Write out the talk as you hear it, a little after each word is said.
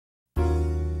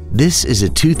This is a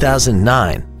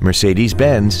 2009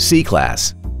 Mercedes-Benz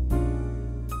C-Class.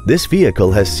 This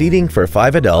vehicle has seating for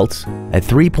 5 adults, a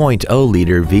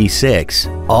 3.0-liter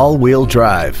V6, all-wheel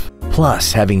drive.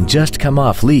 Plus, having just come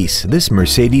off lease, this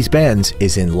Mercedes-Benz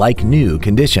is in like-new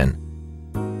condition.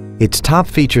 Its top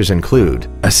features include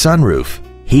a sunroof,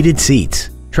 heated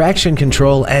seats, traction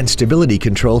control and stability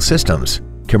control systems,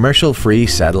 commercial-free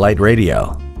satellite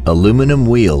radio, aluminum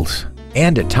wheels,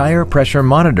 and a tire pressure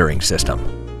monitoring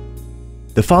system.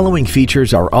 The following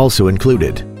features are also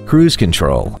included: cruise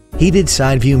control, heated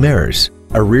side view mirrors,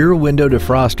 a rear window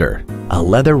defroster, a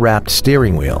leather-wrapped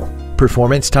steering wheel,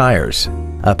 performance tires,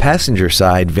 a passenger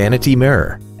side vanity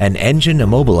mirror, an engine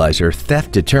immobilizer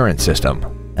theft deterrent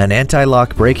system, an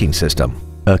anti-lock braking system,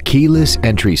 a keyless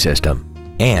entry system,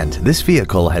 and this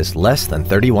vehicle has less than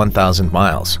 31,000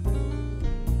 miles.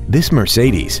 This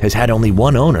Mercedes has had only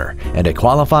one owner and it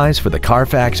qualifies for the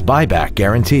Carfax buyback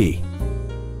guarantee.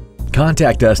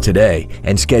 Contact us today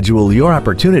and schedule your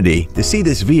opportunity to see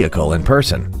this vehicle in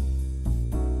person.